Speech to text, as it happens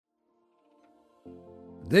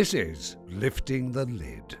This is Lifting the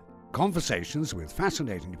Lid. Conversations with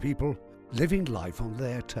fascinating people living life on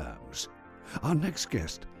their terms. Our next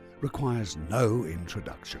guest requires no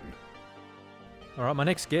introduction. All right, my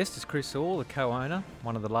next guest is Chris Orr, the co-owner,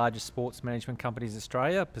 one of the largest sports management companies in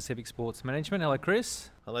Australia, Pacific Sports Management. Hello, Chris.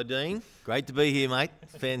 Hello, Dean. Great to be here, mate.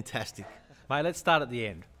 Fantastic. Mate, let's start at the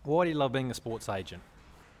end. Why do you love being a sports agent?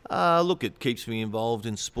 Look, it keeps me involved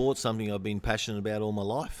in sport, something I've been passionate about all my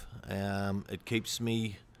life. It keeps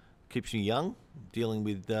me young, dealing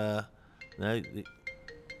with,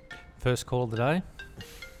 First call of the day.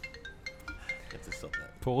 Have to stop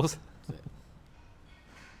that. Pause.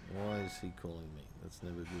 Why is he calling me? That's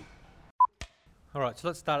never good. All right, so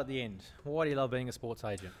let's start at the end. Why do you love being a sports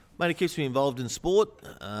agent? Mate, it keeps me involved in sport,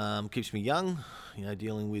 keeps me young,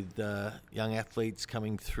 dealing with young athletes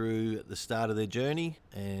coming through at the start of their journey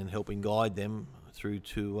and helping guide them through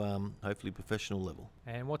to hopefully professional level.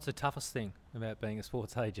 And what's the toughest thing about being a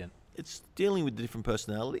sports agent? It's dealing with the different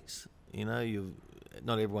personalities.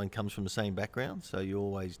 Not everyone comes from the same background, so you're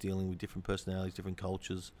always dealing with different personalities, different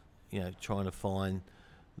cultures, trying to find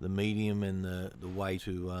the medium and the way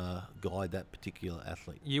to guide that particular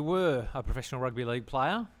athlete. You were a professional rugby league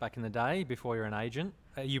player back in the day before you're an agent.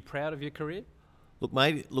 Are you proud of your career? Look,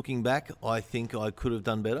 mate, looking back, I think I could have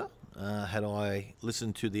done better. Had I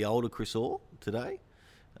listened to the older Chris Orr today,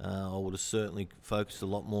 I would have certainly focused a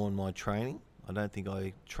lot more on my training. I don't think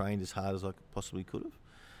I trained as hard as I possibly could have,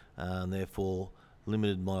 and therefore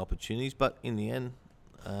limited my opportunities. But in the end,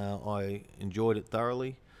 I enjoyed it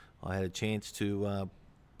thoroughly. I had a chance to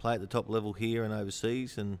play at the top level here and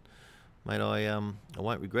overseas, and mate, I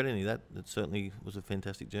won't regret any of that. It certainly was a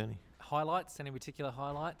fantastic journey. Highlights? Any particular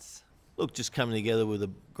highlights? Look, just coming together with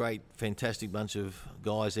a great, fantastic bunch of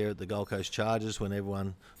guys there at the Gold Coast Chargers when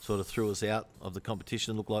everyone sort of threw us out of the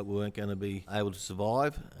competition. It looked like we weren't going to be able to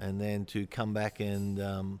survive, and then to come back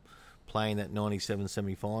and play in that 97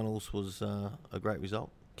 semi-finals was a great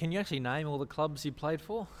result. Can you actually name all the clubs you played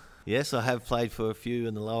for? Yes, I have played for a few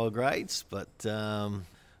in the lower grades, but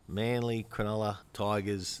Manly, Cronulla,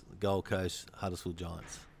 Tigers, Gold Coast, Huddersfield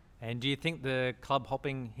Giants. And do you think the club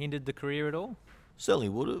hopping hindered the career at all? Certainly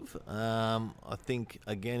would have. I think,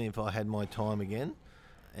 again, if I had my time again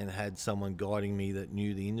and had someone guiding me that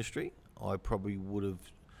knew the industry, I probably would have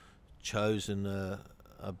chosen a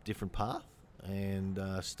different path and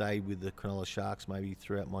stayed with the Cronulla Sharks maybe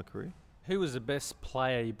throughout my career. Who was the best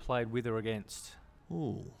player you played with or against?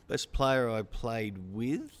 Best player I played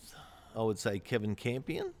with, I would say Kevin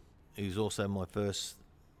Campion, who's also my first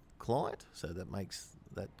client, so that makes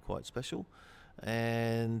that quite special.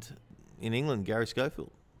 And in England, Gary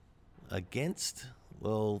Schofield. Against,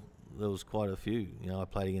 well, there was quite a few. I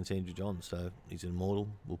played against Andrew Johns, so he's an immortal.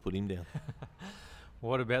 We'll put him down.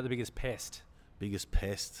 What about the biggest pest? Biggest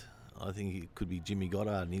pest, I think it could be Jimmy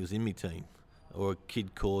Goddard, and he was in my team. Or a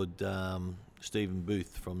kid called Stephen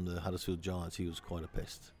Booth from the Huddersfield Giants. He was quite a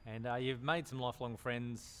pest. And you've made some lifelong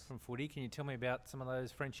friends from footy. Can you tell me about some of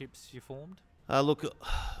those friendships you formed? Look,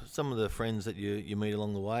 some of the friends that you meet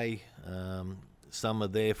along the way, some are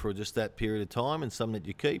there for just that period of time and some that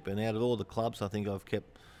you keep. And out of all the clubs, I think I've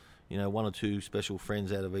kept, one or two special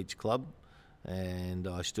friends out of each club. And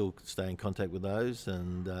I still stay in contact with those.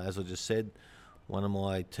 And as I just said, one of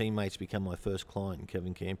my teammates became my first client,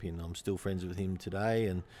 Kevin Campion. I'm still friends with him today,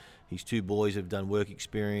 and his two boys have done work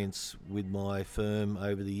experience with my firm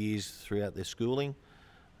over the years throughout their schooling.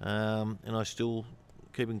 And I still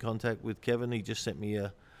keep in contact with Kevin. He just sent me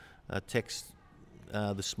a text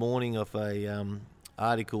this morning of a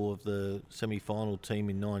article of the semi-final team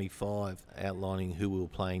in '95 outlining who we were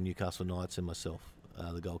playing, Newcastle Knights and myself.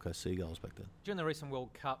 The Gold Coast Seagulls back then. During the recent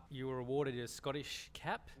World Cup, you were awarded a Scottish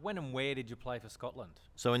cap. When and where did you play for Scotland?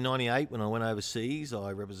 So in '98, when I went overseas,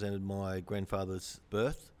 I represented my grandfather's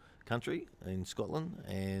birth country in Scotland,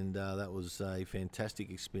 and that was a fantastic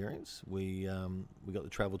experience. We got to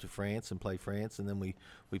travel to France and play France, and then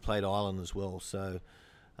we played Ireland as well. So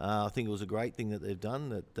I think it was a great thing that they've done,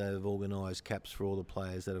 that they've organised caps for all the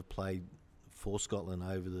players that have played for Scotland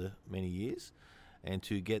over the many years. And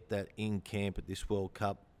to get that in camp at this World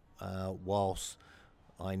Cup, whilst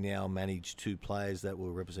I now manage two players that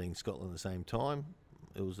were representing Scotland at the same time,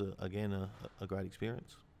 it was, again, a great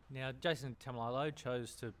experience. Now, Jason Taumalolo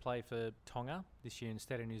chose to play for Tonga this year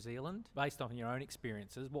instead of New Zealand. Based on your own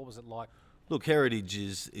experiences, what was it like? Look, heritage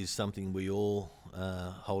is something we all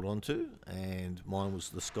hold on to, and mine was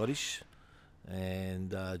the Scottish,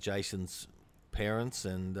 and Jason's parents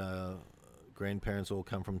and grandparents all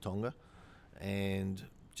come from Tonga. And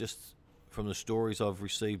just from the stories I've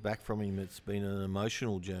received back from him, it's been an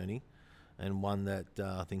emotional journey and one that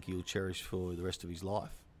I think he'll cherish for the rest of his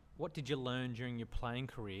life. What did you learn during your playing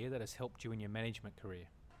career that has helped you in your management career?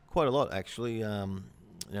 Quite a lot, actually.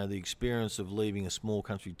 The experience of leaving a small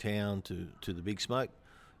country town to the big smoke,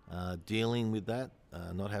 dealing with that,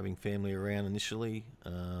 not having family around initially,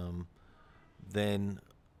 then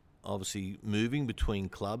obviously moving between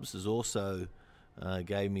clubs has also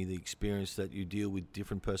gave me the experience that you deal with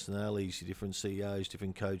different personalities, different CEOs,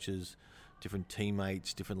 different coaches, different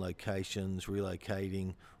teammates, different locations,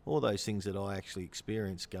 relocating, all those things that I actually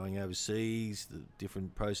experienced going overseas, the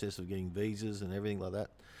different process of getting visas and everything like that,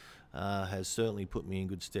 has certainly put me in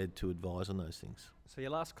good stead to advise on those things. So your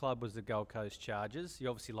last club was the Gold Coast Chargers. You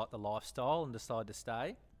obviously liked the lifestyle and decided to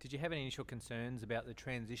stay. Did you have any initial concerns about the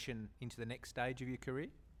transition into the next stage of your career?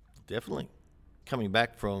 Definitely. Coming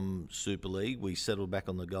back from Super League, we settled back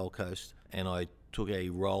on the Gold Coast and I took a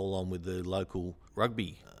role on with the local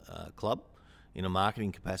rugby club in a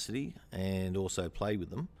marketing capacity and also played with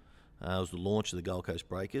them. It was the launch of the Gold Coast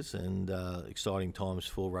Breakers and exciting times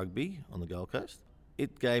for rugby on the Gold Coast.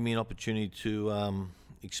 It gave me an opportunity to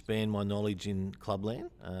expand my knowledge in clubland,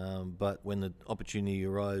 but when the opportunity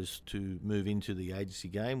arose to move into the agency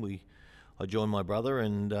game, I joined my brother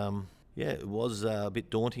and it was a bit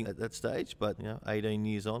daunting at that stage, but 18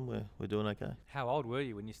 years on, we're doing okay. How old were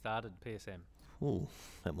you when you started PSM? Oh,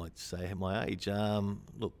 that might say at my age.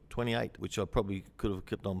 28, which I probably could have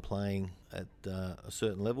kept on playing at a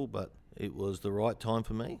certain level, but it was the right time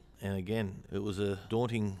for me. And again, it was a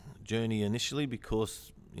daunting journey initially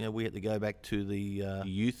because we had to go back to the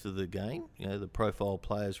youth of the game. The profile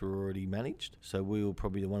players were already managed. So we were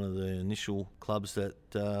probably one of the initial clubs that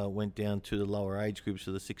went down to the lower age groups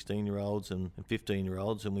of the 16-year-olds and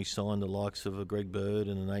 15-year-olds, and we signed the likes of a Greg Bird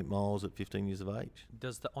and an 8 Miles at 15 years of age.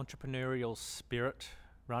 Does the entrepreneurial spirit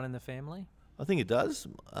run in the family? I think it does.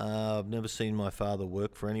 I've never seen my father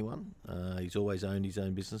work for anyone. He's always owned his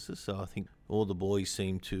own businesses, so I think all the boys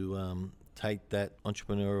seem to take that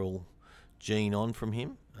entrepreneurial gene on from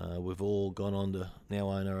him. We've all gone on to now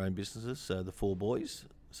own our own businesses, the 4 boys.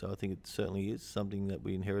 So I think it certainly is something that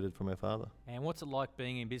we inherited from our father. And what's it like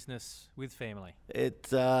being in business with family? It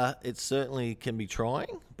certainly can be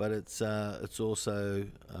trying, but it's also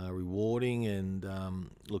rewarding. And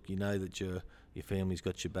look, that your family's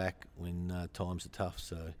got your back when times are tough.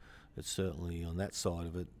 So it's certainly on that side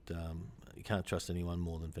of it. You can't trust anyone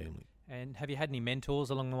more than family. And have you had any mentors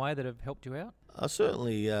along the way that have helped you out? I've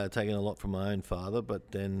certainly taken a lot from my own father,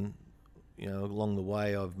 but then, along the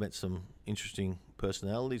way I've met some interesting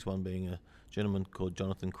personalities, one being a gentleman called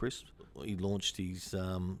Jonathan Crisp. He launched his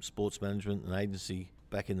sports management and agency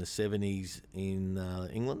back in the 70s in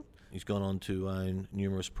England. He's gone on to own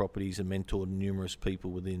numerous properties and mentored numerous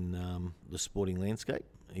people within the sporting landscape.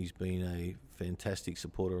 He's been a fantastic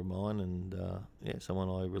supporter of mine and someone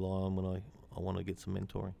I rely on when I want to get some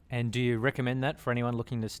mentoring. And do you recommend that for anyone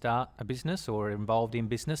looking to start a business or involved in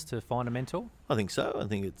business to find a mentor? I think so. I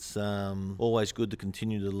think it's always good to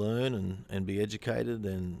continue to learn and be educated,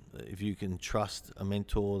 and if you can trust a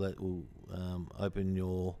mentor that will open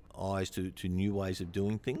your eyes to new ways of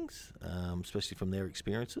doing things, especially from their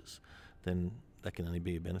experiences, then that can only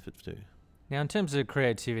be a benefit to you. Now, in terms of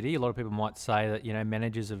creativity, a lot of people might say that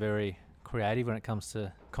managers are very creative when it comes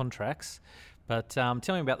to contracts. But tell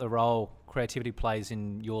me about the role creativity plays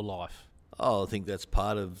in your life. I think that's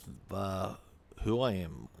part of who I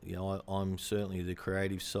am. I'm certainly the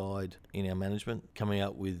creative side in our management, coming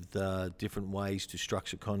up with different ways to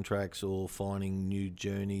structure contracts or finding new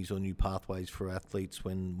journeys or new pathways for athletes.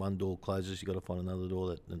 When one door closes, you've got to find another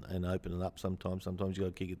door and open it up sometimes. Sometimes you've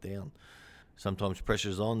got to kick it down. Sometimes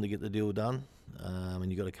pressure's on to get the deal done, and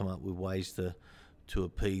you've got to come up with ways to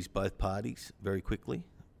appease both parties very quickly,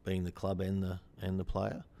 being the club and the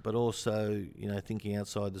player, but also thinking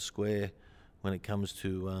outside the square when it comes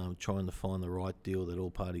to trying to find the right deal that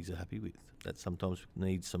all parties are happy with. That sometimes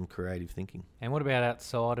needs some creative thinking. And what about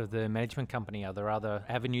outside of the management company? Are there other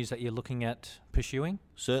avenues that you're looking at pursuing?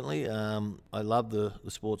 Certainly. I love the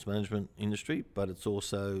sports management industry, but it's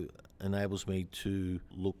also enables me to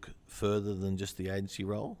look further than just the agency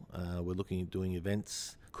role. We're looking at doing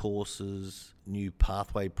events, courses, new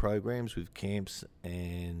pathway programs with camps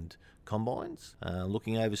and combines,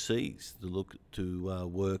 looking overseas to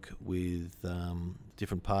work with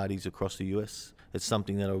different parties across the US. It's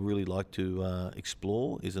something that I really like to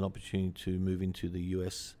explore, is an opportunity to move into the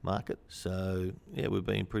US market. So we're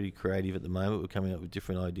being pretty creative at the moment. We're coming up with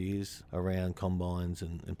different ideas around combines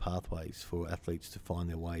and pathways for athletes to find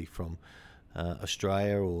their way from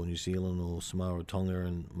Australia or New Zealand or Samoa or Tonga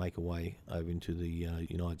and make a way over into the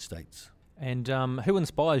United States. And who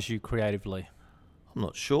inspires you creatively? I'm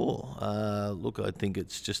not sure. Look, I think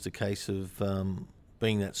it's just a case of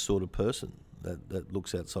being that sort of person. that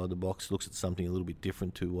looks outside the box, looks at something a little bit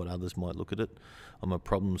different to what others might look at it. I'm a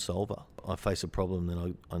problem solver. I face a problem,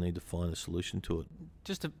 then I need to find a solution to it.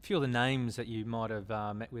 Just a few of the names that you might have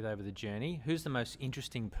met with over the journey. Who's the most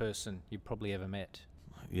interesting person you've probably ever met?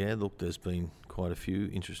 Yeah, look, there's been quite a few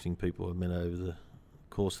interesting people I've met over the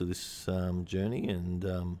course of this journey,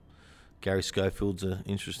 and Gary Schofield's an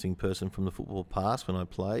interesting person from the football past when I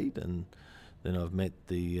played, and then I've met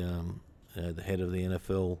the head of the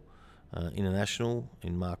NFL International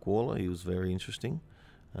in Mark Waller. He was very interesting.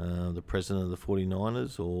 The president of the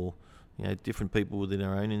 49ers, or different people within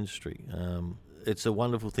our own industry. It's a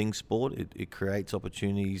wonderful thing, sport. It creates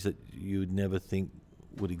opportunities that you would never think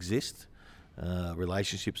would exist.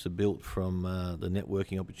 Relationships are built from the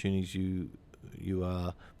networking opportunities you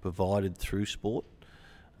are provided through sport.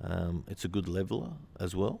 It's a good leveler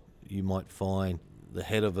as well. You might find the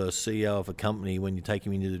head of a CEO of a company, when you take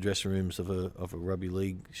him into the dressing rooms of a rugby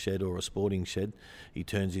league shed or a sporting shed, he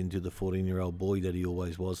turns into the 14-year-old boy that he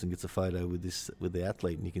always was and gets a photo with the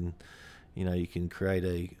athlete, and you can create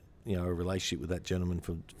a relationship with that gentleman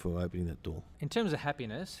for opening that door. In terms of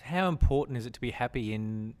happiness, how important is it to be happy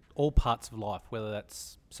in all parts of life, whether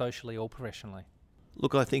that's socially or professionally?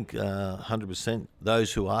 Look, I think 100%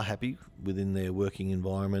 those who are happy within their working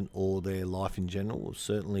environment or their life in general will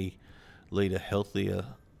certainly lead a healthier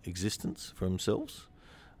existence for themselves,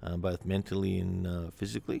 both mentally and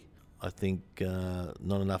physically. I think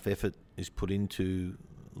not enough effort is put into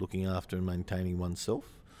looking after and maintaining oneself,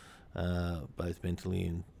 both mentally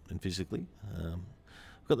and physically.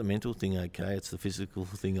 I've got the mental thing okay. It's the physical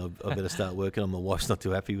thing I better start working on. My wife's not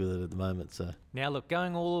too happy with it at the moment. So now, look,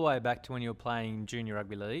 going all the way back to when you were playing junior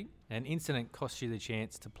rugby league, an incident cost you the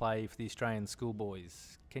chance to play for the Australian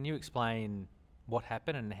schoolboys. Can you explain what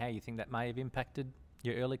happened and how you think that may have impacted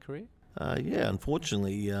your early career? Yeah,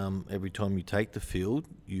 unfortunately, every time you take the field,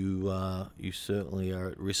 you certainly are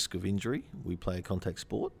at risk of injury. We play a contact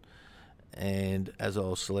sport, and as I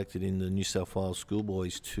was selected in the New South Wales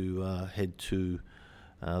schoolboys to head to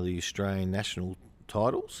the Australian national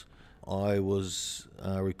titles, I was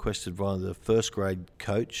requested by the first grade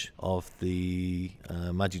coach of the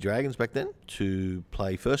Mudgee Dragons back then to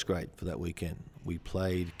play first grade for that weekend. We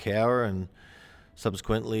played Cowra, and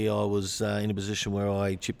subsequently I was in a position where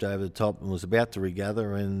I chipped over the top and was about to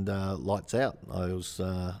regather, and lights out. I was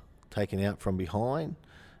taken out from behind,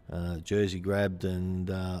 jersey grabbed, and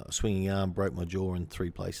a swinging arm broke my jaw in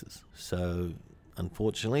 3 places. So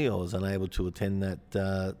unfortunately I was unable to attend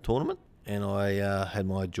that tournament, and I had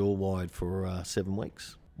my jaw wide for 7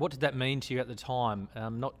 weeks. What did that mean to you at the time,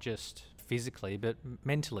 not just physically but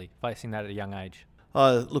mentally, facing that at a young age?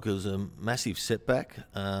 Look, it was a massive setback.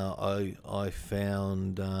 I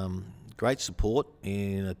found great support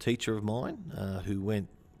in a teacher of mine who went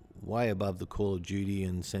way above the call of duty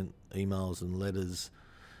and sent emails and letters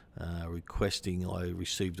requesting I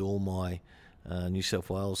received all my New South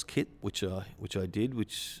Wales kit, which I did,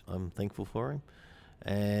 which I'm thankful for him.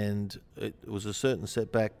 And it was a certain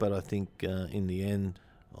setback, but I think in the end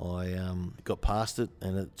I got past it,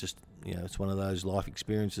 and it just, it's one of those life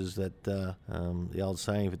experiences that the old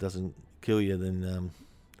saying, if it doesn't kill you, then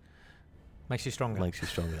makes you stronger. Makes you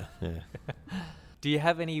stronger, yeah. Do you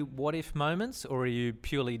have any what-if moments, or are you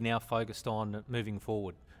purely now focused on moving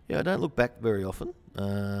forward? Yeah, I don't look back very often.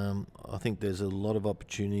 I think there's a lot of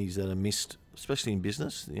opportunities that are missed, especially in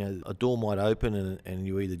business. A door might open and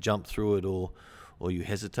you either jump through it or you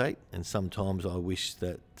hesitate. And sometimes I wish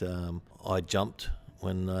that I jumped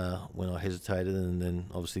when I hesitated, and then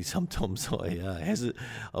obviously sometimes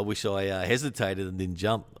I wish I hesitated and didn't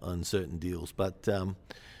jump on certain deals. But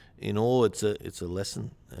in all, it's a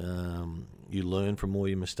lesson. You learn from all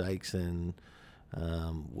your mistakes, and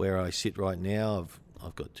where I sit right now,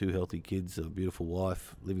 I've got 2 healthy kids, a beautiful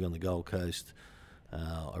wife, living on the Gold Coast.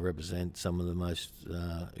 I represent some of the most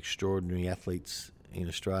extraordinary athletes in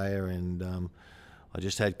Australia, and I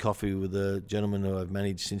just had coffee with a gentleman who I've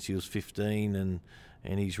managed since he was 15,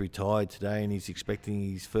 and he's retired today, and he's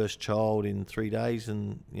expecting his first child in 3 days,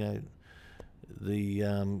 and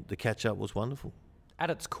the catch up was wonderful. At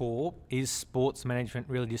its core, is sports management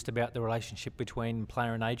really just about the relationship between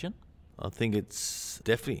player and agent? I think it's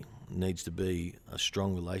definitely needs to be a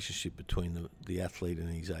strong relationship between the athlete and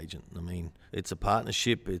his agent. I mean, it's a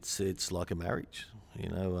partnership. It's like a marriage.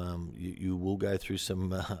 You will go through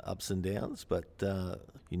some ups and downs, but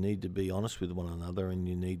you need to be honest with one another, and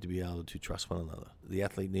you need to be able to trust one another. The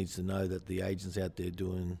athlete needs to know that the agent's out there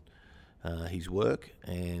doing his work,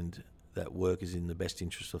 and that work is in the best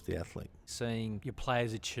interest of the athlete. Seeing your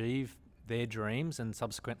players achieve their dreams, and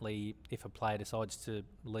subsequently if a player decides to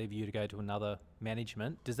leave you to go to another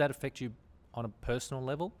management, does that affect you on a personal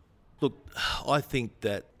level? Look, I think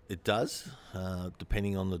that it does,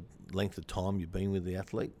 depending on the length of time you've been with the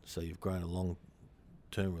athlete. So you've grown a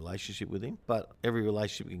long-term relationship with him. But every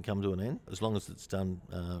relationship can come to an end. As long as it's done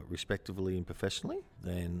respectively and professionally,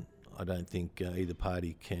 then I don't think either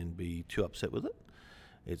party can be too upset with it.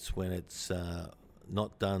 It's when it's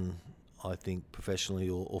not done, I think, professionally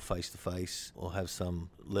or face-to-face, or have some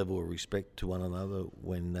level of respect to one another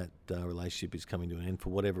when that relationship is coming to an end for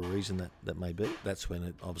whatever reason that may be. That's when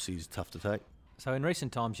it obviously is tough to take. So in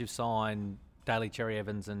recent times, you've signed Daly Cherry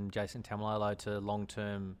Evans and Jason Taumalolo to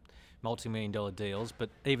long-term multi-million-dollar deals, but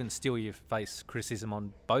even still you face criticism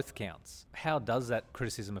on both counts. How does that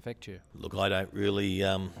criticism affect you? Look, I don't really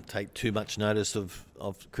take too much notice of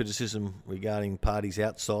criticism regarding parties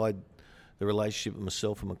outside the relationship with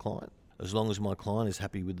myself and my client. As long as my client is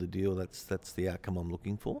happy with the deal, that's the outcome I'm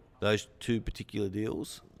looking for. Those two particular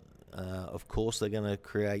deals, of course, they're going to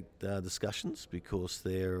create discussions because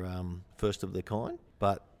they're first of their kind.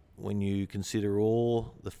 But when you consider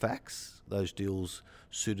all the facts, those deals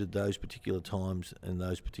suited those particular times and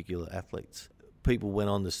those particular athletes. People went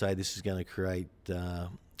on to say this is going to create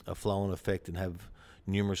a flow-on effect and have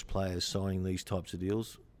numerous players signing these types of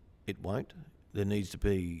deals. It won't. There needs to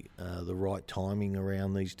be the right timing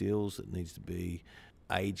around these deals. It needs to be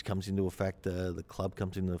age comes into a factor, the club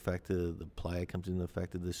comes into a factor, the player comes into a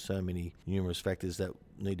factor. There's so many numerous factors that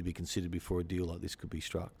need to be considered before a deal like this could be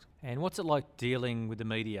struck. And what's it like dealing with the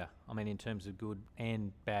media? I mean, in terms of good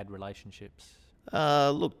and bad relationships?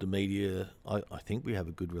 Look, the media, I think we have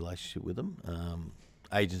a good relationship with them.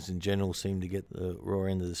 Agents in general seem to get the raw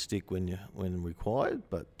end of the stick when required,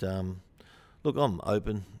 but look, I'm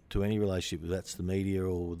open to any relationship, whether that's the media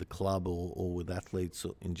or with the club or with athletes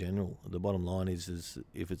in general. The bottom line is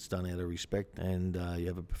if it's done out of respect and you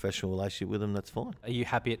have a professional relationship with them, that's fine. Are you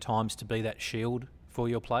happy at times to be that shield for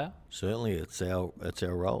your player? Certainly, it's our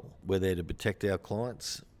role. We're there to protect our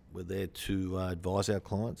clients. We're there to advise our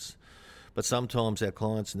clients. But sometimes our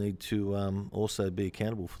clients need to also be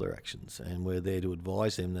accountable for their actions, and we're there to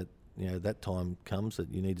advise them that that time comes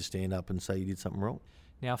that you need to stand up and say you did something wrong.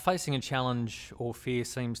 Now, facing a challenge or fear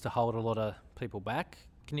seems to hold a lot of people back.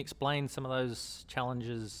 Can you explain some of those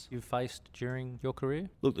challenges you've faced during your career?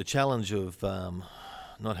 Look, the challenge of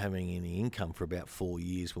not having any income for about 4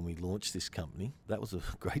 years when we launched this company, that was a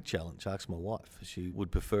great challenge. Ask my wife. She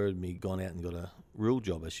would prefer me gone out and got a real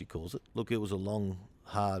job, as she calls it. Look, it was a long,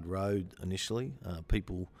 hard road initially.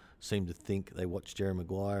 People seem to think they watch Jerry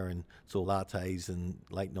Maguire and it's all lattes and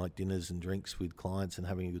late night dinners and drinks with clients and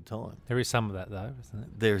having a good time. There is some of that though, isn't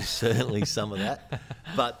it? There is certainly some of that,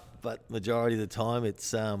 but majority of the time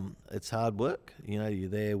it's hard work. You're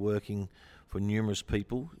there working for numerous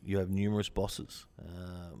people. You have numerous bosses.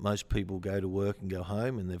 Most people go to work and go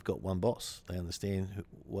home and they've got one boss. They understand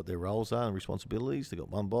what their roles are and responsibilities. They've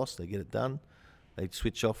got one boss. They get it done. They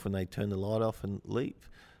switch off when they turn the light off and leave.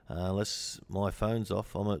 Unless my phone's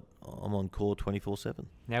off, I'm on call 24/7.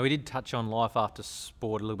 Now, we did touch on life after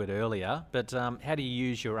sport a little bit earlier, but how do you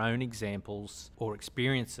use your own examples or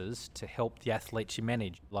experiences to help the athletes you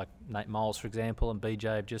manage? Like Nate Miles, for example, and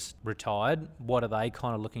BJ have just retired. What are they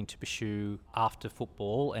kind of looking to pursue after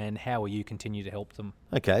football, and how will you continue to help them?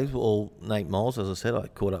 Okay, well, Nate Miles, as I said, I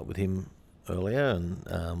caught up with him earlier,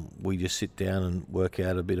 and we just sit down and work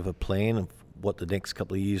out a bit of a plan of what the next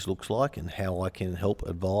couple of years looks like and how I can help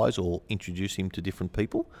advise or introduce him to different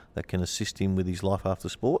people that can assist him with his life after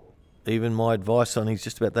sport. Even my advice on he's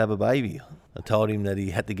just about to have a baby. I told him that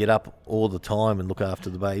he had to get up all the time and look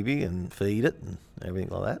after the baby and feed it and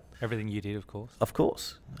everything like that. Everything you did, of course. Of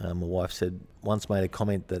course. My wife once made a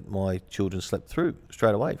comment that my children slept through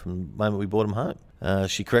straight away from the moment we brought them home.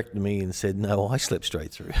 She corrected me and said, no, I slept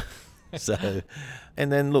straight through. So,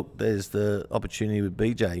 and then look, there's the opportunity with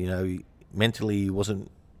BJ, mentally he wasn't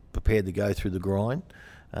prepared to go through the grind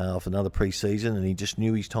of another pre-season, and he just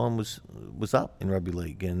knew his time was up in rugby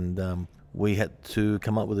league, and we had to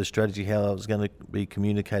come up with a strategy how it was going to be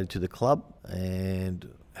communicated to the club and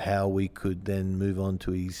how we could then move on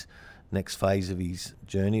to his next phase of his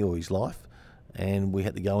journey or his life. And we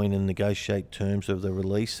had to go in and negotiate terms of the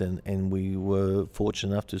release, and we were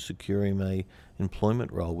fortunate enough to secure him a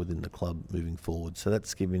employment role within the club moving forward. So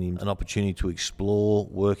that's given him an opportunity to explore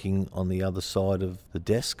working on the other side of the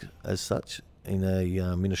desk as such in a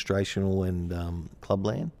administrational and club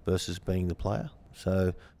land versus being the player.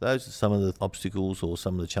 So those are some of the obstacles or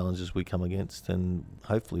some of the challenges we come against, and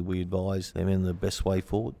hopefully we advise them in the best way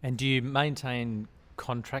forward. And do you maintain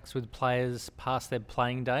contracts with players past their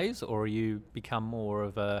playing days, or you become more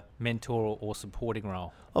of a mentor or supporting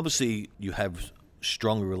role? Obviously, you have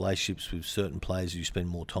stronger relationships with certain players you spend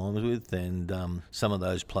more time with, and some of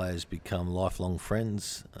those players become lifelong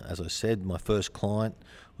friends. As I said, my first client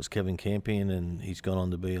was Kevin Campion, and he's gone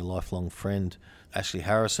on to be a lifelong friend. Ashley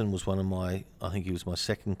Harrison was I think he was my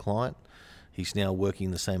second client. He's now working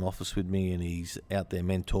in the same office with me, and he's out there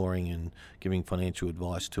mentoring and giving financial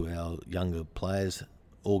advice to our younger players,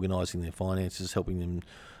 organising their finances, helping them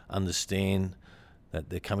understand that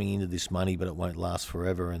they're coming into this money but it won't last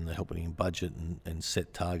forever, and they're helping them budget and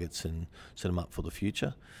set targets and set them up for the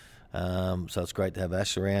future. So it's great to have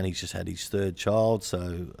Ash around. He's just had his third child,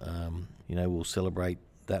 so we'll celebrate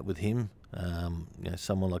that with him.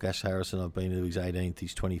 Someone like Ash Harrison, I've been to his 18th,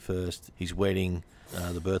 his 21st, his wedding,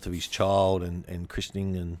 the birth of his child and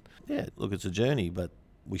christening, and it's a journey, but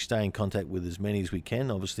we stay in contact with as many as we can.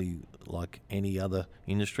 Obviously, like any other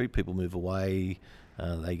industry, people move away,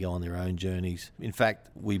 they go on their own journeys. In fact,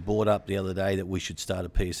 we brought up the other day that we should start a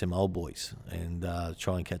PSM Old Boys and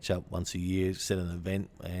try and catch up once a year, set an event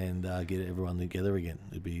and get everyone together again.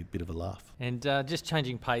 It'd be a bit of a laugh. And just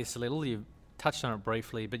changing pace a little, you've touched on it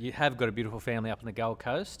briefly, but you have got a beautiful family up on the Gold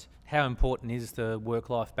Coast. How important is the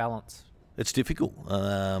work-life balance? It's difficult.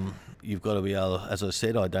 You've got to be able, as I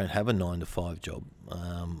said, I don't have a 9-to-5 job.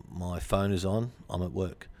 My phone is on, I'm at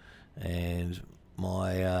work. And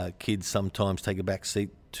my kids sometimes take a back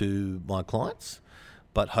seat to my clients,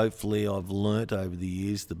 but hopefully I've learnt over the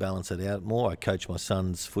years to balance it out more. I coach my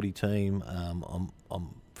son's footy team. I'm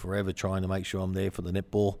forever trying to make sure I'm there for the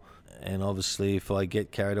netball. And obviously, if I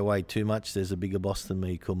get carried away too much, there's a bigger boss than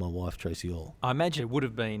me called my wife, Tracy Hall. I imagine it would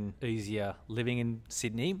have been easier living in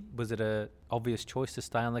Sydney. Was it an obvious choice to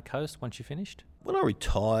stay on the coast once you finished? When I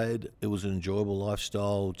retired, it was an enjoyable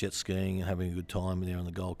lifestyle, jet skiing and having a good time there on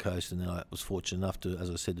the Gold Coast. And then I was fortunate enough to, as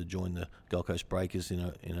I said, to join the Gold Coast Breakers in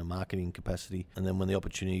a marketing capacity. And then when the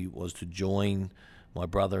opportunity was to join my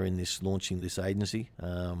brother in launching this agency,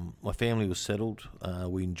 my family was settled.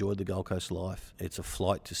 We enjoyed the Gold Coast life. It's a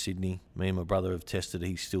flight to Sydney. Me and my brother have tested.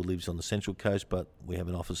 He still lives on the Central Coast, but we have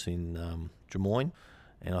an office in Drummoyne,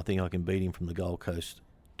 and I think I can beat him from the Gold Coast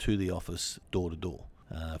to the office door to door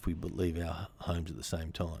if we leave our homes at the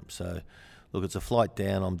same time. So, look, it's a flight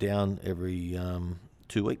down. I'm down every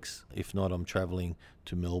 2 weeks. If not, I'm travelling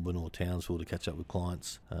to Melbourne or Townsville to catch up with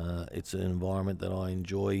clients. It's an environment that I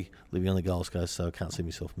enjoy living on the Gold Coast, so I can't see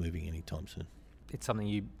myself moving anytime soon. It's something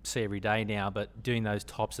you see every day now, but doing those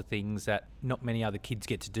types of things that not many other kids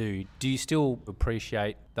get to do, do you still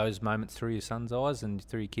appreciate those moments through your son's eyes and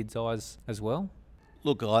through your kids' eyes as well?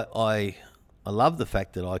 Look, I love the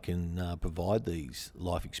fact that I can provide these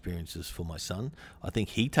life experiences for my son. I think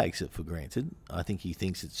he takes it for granted. I think he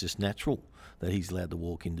thinks it's just natural that he's allowed to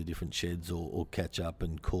walk into different sheds or catch up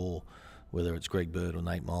and call, whether it's Greg Bird or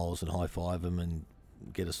Nate Miles, and high-five him and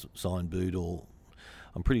get a signed boot. Or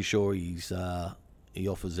I'm pretty sure he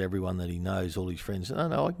offers everyone that he knows, all his friends,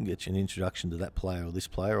 no, I can get you an introduction to that player or this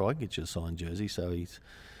player, or I can get you a signed jersey. So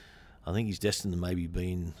I think he's destined to maybe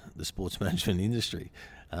be in the sports management industry.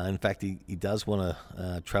 In fact, he does want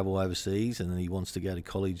to travel overseas, and then he wants to go to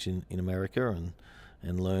college in America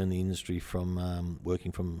and learn the industry from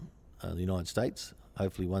working from the United States.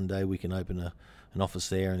 Hopefully one day we can open an office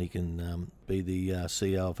there and he can be the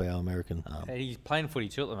CEO of our American arm. He's playing footy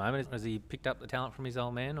too at the moment. Has he picked up the talent from his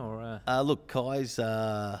old man? Or Look, Kai's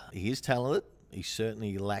he is talented. He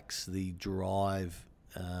certainly lacks the drive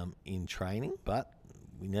in training, but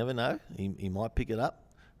we never know. He might pick it up.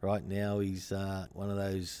 Right now, he's one of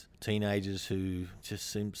those teenagers who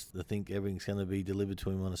just seems to think everything's going to be delivered to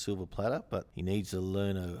him on a silver platter, but he needs to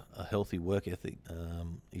learn a healthy work ethic.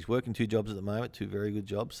 He's working 2 jobs at the moment, 2 very good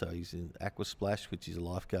jobs. So he's in Aqua Splash, which is a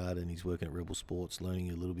lifeguard, and he's working at Rebel Sports, learning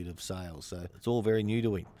a little bit of sales. So it's all very new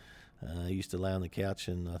to him. He used to lay on the couch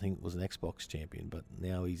and I think was an Xbox champion, but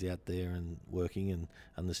now he's out there and working and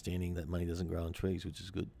understanding that money doesn't grow on trees, which is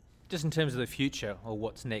good. Just in terms of the future or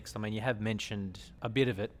what's next, I mean, you have mentioned a bit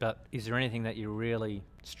of it, but is there anything that you're really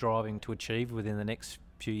striving to achieve within the next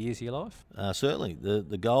few years of your life? Certainly.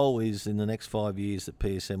 The goal is in the next 5 years that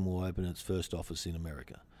PSM will open its first office in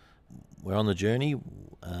America. We're on the journey. We've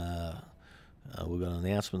got an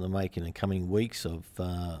announcement to make in the coming weeks of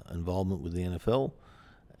involvement with the NFL,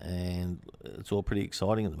 and it's all pretty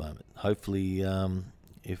exciting at the moment. Hopefully,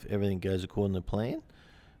 if everything goes according to plan,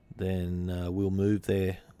 then we'll move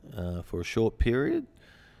there for a short period.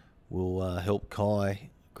 We'll help Kai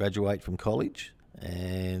graduate from college,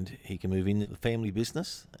 and he can move into the family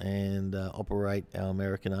business and operate our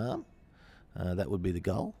American arm. That would be the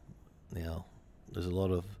goal. Now, there's a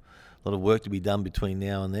lot of work to be done between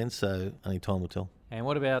now and then, so only time will tell. And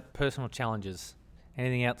what about personal challenges?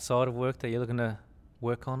 Anything outside of work that you're looking to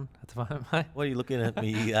work on at the moment, mate? What are you looking at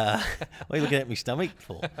me? What are you looking at me stomach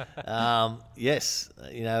for? Yes,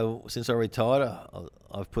 since I retired,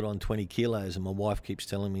 I've put on 20 kilos, and my wife keeps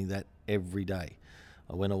telling me that every day.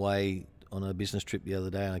 I went away on a business trip the other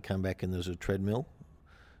day, and I came back and there was a treadmill.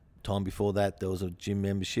 Time before that, there was a gym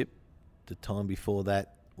membership. The time before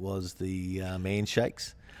that was the man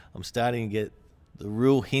shakes. I'm starting to get the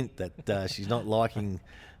real hint that she's not liking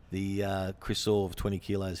the Chris Orr of 20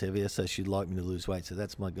 kilos heavier, so she'd like me to lose weight. So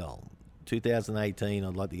that's my goal. 2018,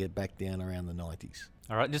 I'd like to get back down around the 90s.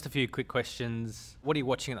 All right, just a few quick questions. What are you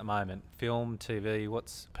watching at the moment? Film, TV,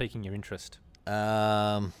 what's piquing your interest?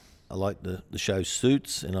 I like the show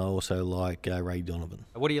Suits, and I also like Ray Donovan.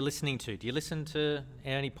 What are you listening to? Do you listen to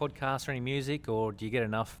any podcasts or any music, or do you get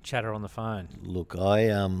enough chatter on the phone? Look, I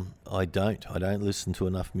don't. I don't listen to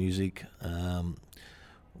enough music.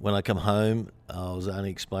 When I come home, I was only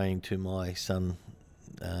explaining to my son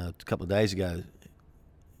a couple of days ago,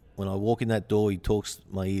 when I walk in that door, he talks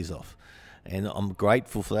my ears off. And I'm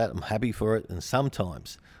grateful for that. I'm happy for it. And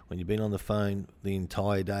sometimes when you've been on the phone the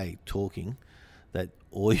entire day talking, that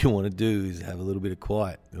all you want to do is have a little bit of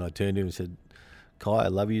quiet. And I turned to him and said, Kai, I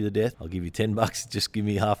love you to death. I'll give you $10. Just give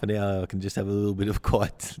me half an hour. I can just have a little bit of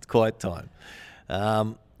quiet time.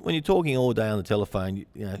 When you're talking all day on the telephone,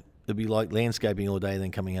 it'd be like landscaping all day,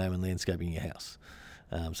 then coming home and landscaping your house.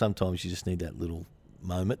 Sometimes you just need that little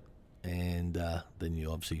moment, and then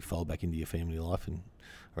you obviously fold back into your family life and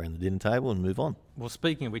around the dinner table and move on. Well,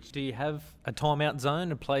 speaking of which, do you have a time-out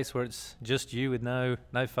zone, a place where it's just you with no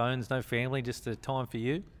phones, no family, just a time for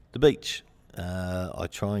you? The beach. I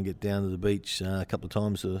try and get down to the beach a couple of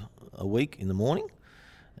times a week in the morning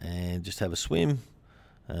and just have a swim.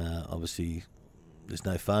 Obviously, there's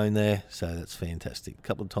no phone there, so that's fantastic. A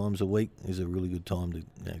couple of times a week is a really good time to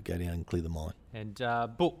go down and clear the mind. And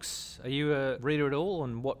books. Are you a reader at all,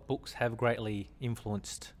 and what books have greatly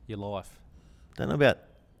influenced your life? Don't know about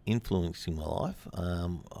influencing my life. I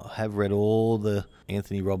have read all the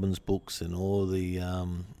Anthony Robbins books and all the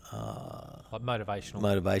like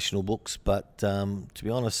motivational books, but to be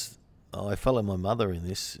honest, I follow my mother in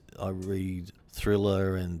this. I read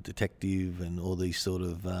thriller and detective and all these sort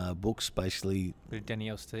of books, basically. Bit of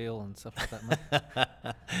Danielle Steele and stuff like that,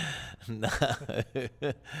 mate.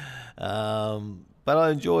 No. But I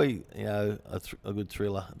enjoy a good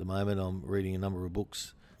thriller at the moment. I'm reading a number of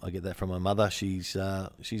books. I get that from my mother. She's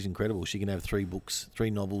incredible. She can have 3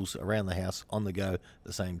 novels around the house on the go at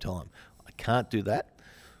the same time. I can't do that,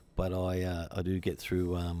 but I do get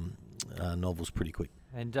through novels pretty quick.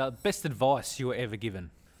 And best advice you were ever given?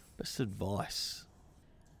 Best advice?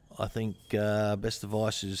 I think best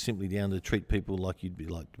advice is simply down to treat people like you'd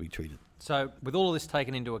like to be treated. So with all of this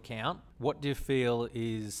taken into account, what do you feel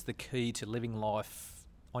is the key to living life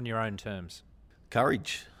on your own terms?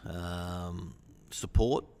 Courage.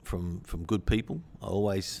 Support from good people. I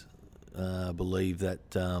always believe that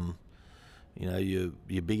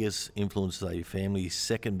your biggest influences are your family. Your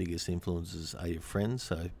second biggest influences are your friends.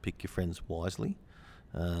 So pick your friends wisely.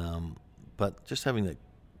 But just having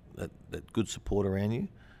that good support around you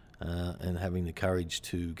and having the courage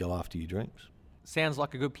to go after your dreams. Sounds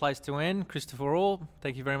like a good place to end. Christopher Orr,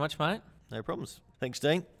 thank you very much, mate. No problems. Thanks,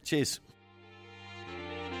 Dean. Cheers.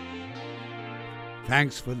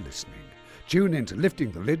 Thanks for listening. Tune in to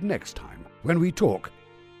Lifting the Lid next time when we talk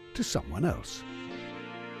to someone else.